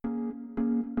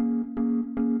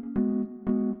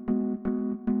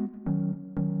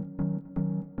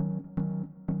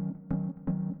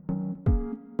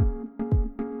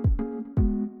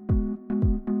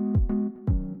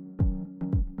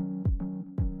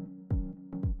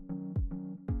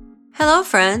Hello,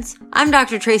 friends. I'm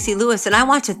Dr. Tracy Lewis, and I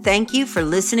want to thank you for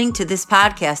listening to this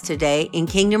podcast today in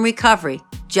Kingdom Recovery,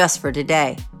 just for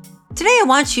today. Today, I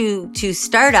want you to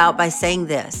start out by saying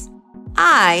this: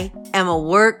 I am a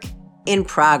work in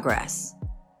progress.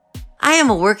 I am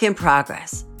a work in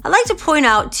progress. I'd like to point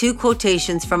out two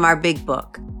quotations from our big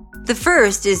book. The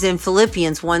first is in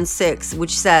Philippians 1:6,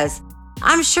 which says,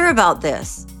 I'm sure about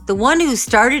this. The one who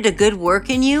started a good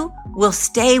work in you will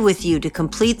stay with you to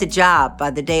complete the job by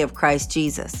the day of Christ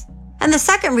Jesus. And the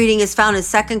second reading is found in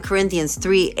 2 Corinthians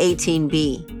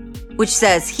 3:18b, which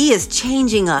says, He is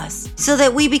changing us so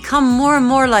that we become more and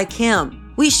more like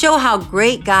Him. We show how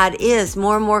great God is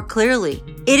more and more clearly.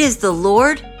 It is the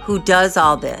Lord who does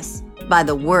all this by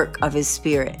the work of His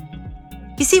Spirit.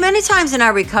 You see, many times in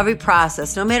our recovery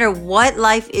process, no matter what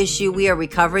life issue we are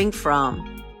recovering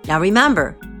from, now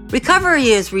remember, recovery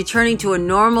is returning to a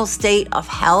normal state of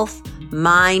health,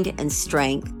 mind, and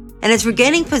strength, and it's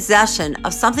regaining possession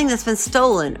of something that's been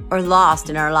stolen or lost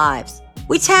in our lives.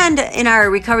 We tend, in our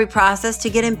recovery process, to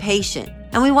get impatient,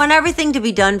 and we want everything to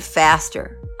be done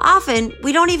faster. Often,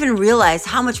 we don't even realize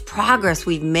how much progress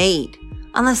we've made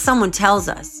unless someone tells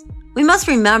us. We must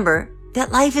remember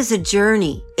that life is a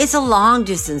journey. It's a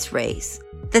long-distance race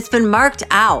that's been marked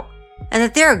out, and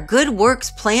that there are good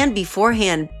works planned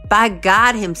beforehand by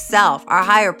God Himself, our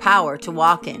higher power, to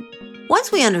walk in.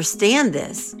 Once we understand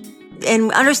this,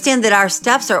 and understand that our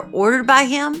steps are ordered by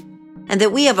Him, and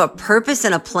that we have a purpose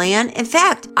and a plan. In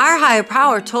fact, our higher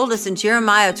power told us in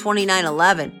Jeremiah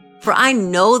 29:11, For I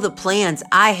know the plans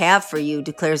I have for you,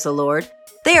 declares the Lord.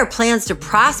 They are plans to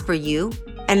prosper you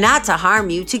and not to harm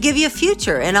you, to give you a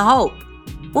future and a hope.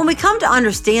 When we come to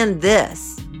understand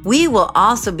this, we will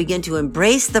also begin to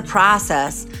embrace the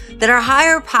process that our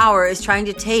higher power is trying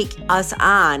to take us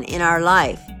on in our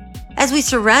life. As we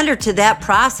surrender to that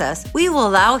process, we will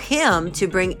allow Him to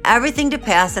bring everything to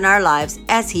pass in our lives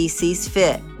as He sees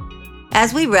fit.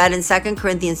 As we read in 2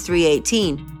 Corinthians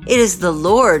 3:18, it is the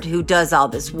Lord who does all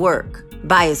this work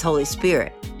by His Holy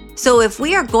Spirit. So if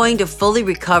we are going to fully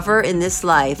recover in this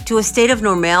life to a state of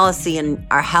normalcy in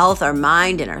our health, our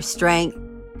mind, and our strength,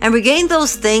 and regain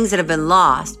those things that have been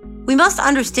lost, we must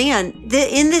understand that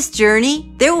in this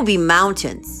journey, there will be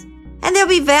mountains and there'll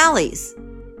be valleys,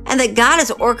 and that God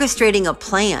is orchestrating a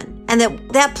plan, and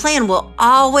that plan will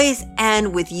always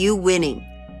end with you winning.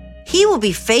 He will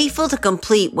be faithful to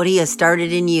complete what He has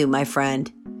started in you, my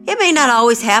friend. It may not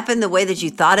always happen the way that you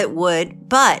thought it would,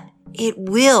 but it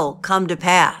will come to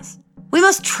pass. We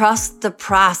must trust the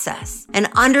process and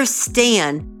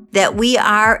understand that we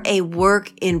are a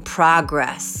work in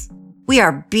progress. We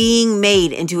are being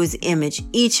made into His image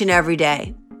each and every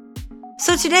day.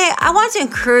 So today, I want to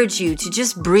encourage you to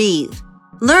just breathe,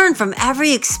 learn from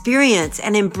every experience,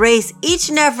 and embrace each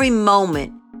and every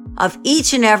moment of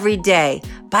each and every day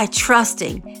by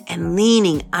trusting and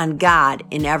leaning on God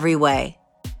in every way.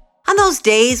 On those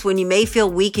days when you may feel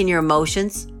weak in your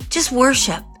emotions, just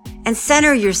worship and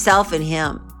center yourself in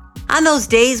Him. On those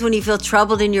days when you feel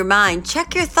troubled in your mind,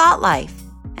 check your thought life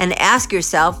and ask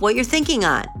yourself what you're thinking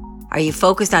on. Are you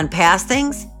focused on past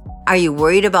things? Are you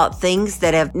worried about things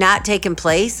that have not taken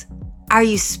place? Are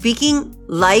you speaking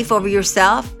life over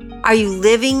yourself? Are you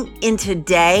living in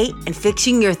today and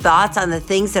fixing your thoughts on the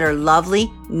things that are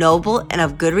lovely, noble, and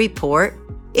of good report?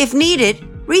 If needed,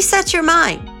 reset your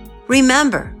mind.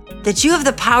 Remember that you have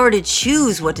the power to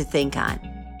choose what to think on.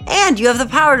 And you have the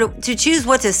power to choose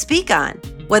what to speak on,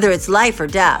 whether it's life or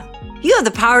death. You have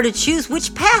the power to choose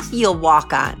which path you'll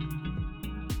walk on.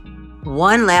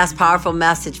 One last powerful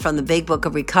message from the Big Book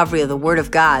of Recovery of the Word of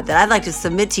God that I'd like to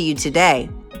submit to you today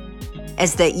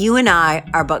is that you and I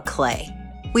are but clay.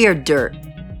 We are dirt,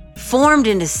 formed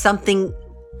into something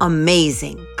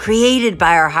amazing, created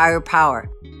by our higher power,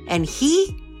 and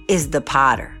He is the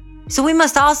potter. So we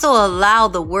must also allow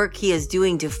the work He is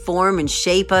doing to form and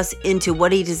shape us into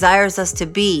what He desires us to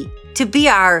be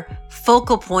our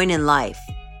focal point in life.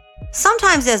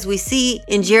 Sometimes, as we see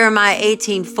in Jeremiah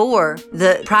 18:4,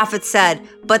 the prophet said,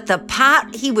 But the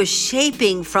pot He was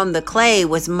shaping from the clay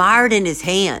was marred in His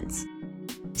hands.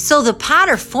 So the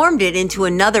potter formed it into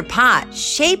another pot,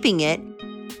 shaping it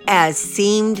as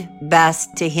seemed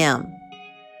best to Him.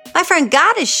 My friend,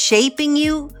 God is shaping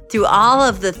you through all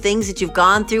of the things that you've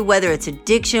gone through, whether it's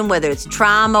addiction, whether it's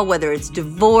trauma, whether it's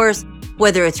divorce,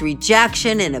 whether it's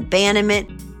rejection and abandonment.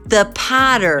 The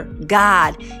potter,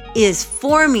 God, is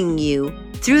forming you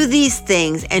through these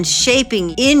things and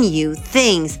shaping in you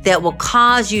things that will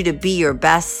cause you to be your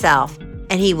best self.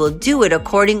 And He will do it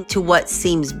according to what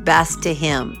seems best to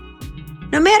Him.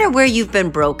 No matter where you've been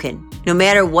broken, no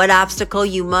matter what obstacle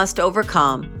you must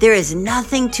overcome, there is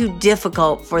nothing too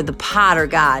difficult for the potter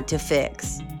God to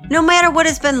fix. No matter what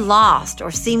has been lost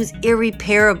or seems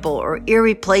irreparable or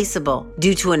irreplaceable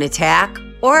due to an attack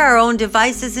or our own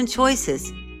devices and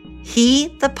choices,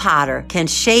 He, the potter, can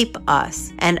shape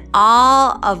us and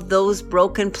all of those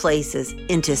broken places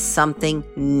into something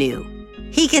new.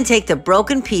 He can take the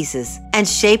broken pieces and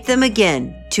shape them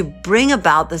again to bring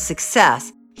about the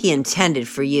success He intended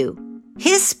for you.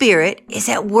 His Spirit is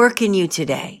at work in you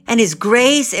today, and His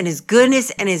grace and His goodness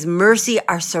and His mercy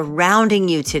are surrounding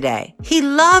you today. He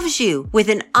loves you with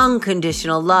an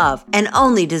unconditional love and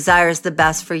only desires the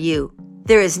best for you.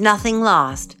 There is nothing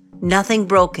lost, nothing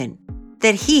broken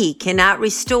that He cannot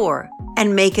restore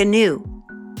and make anew,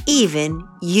 even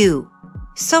you.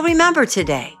 So remember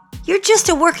today, you're just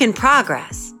a work in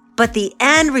progress, but the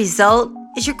end result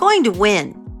is you're going to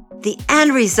win. The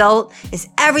end result is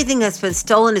everything that's been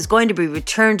stolen is going to be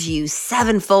returned to you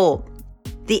sevenfold.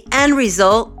 The end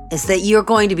result is that you're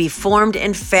going to be formed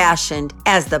and fashioned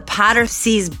as the potter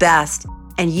sees best,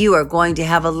 and you are going to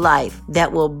have a life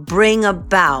that will bring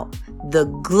about the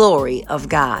glory of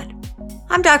God.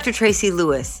 I'm Dr. Tracy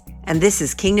Lewis, and this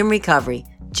is Kingdom Recovery,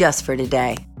 just for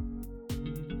today.